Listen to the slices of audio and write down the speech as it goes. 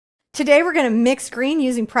Today we're going to mix green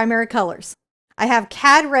using primary colors. I have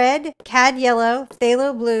Cad Red, Cad Yellow,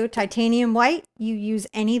 Phthalo Blue, Titanium White. You use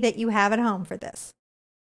any that you have at home for this.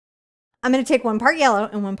 I'm going to take 1 part yellow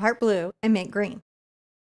and 1 part blue and make green.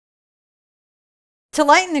 To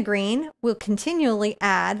lighten the green, we'll continually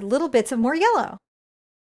add little bits of more yellow.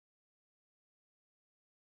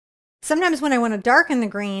 Sometimes when I want to darken the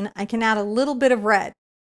green, I can add a little bit of red.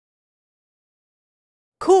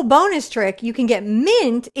 Cool bonus trick, you can get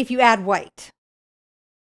mint if you add white.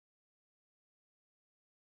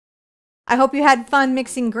 I hope you had fun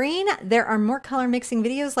mixing green. There are more color mixing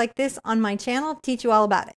videos like this on my channel to teach you all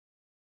about it.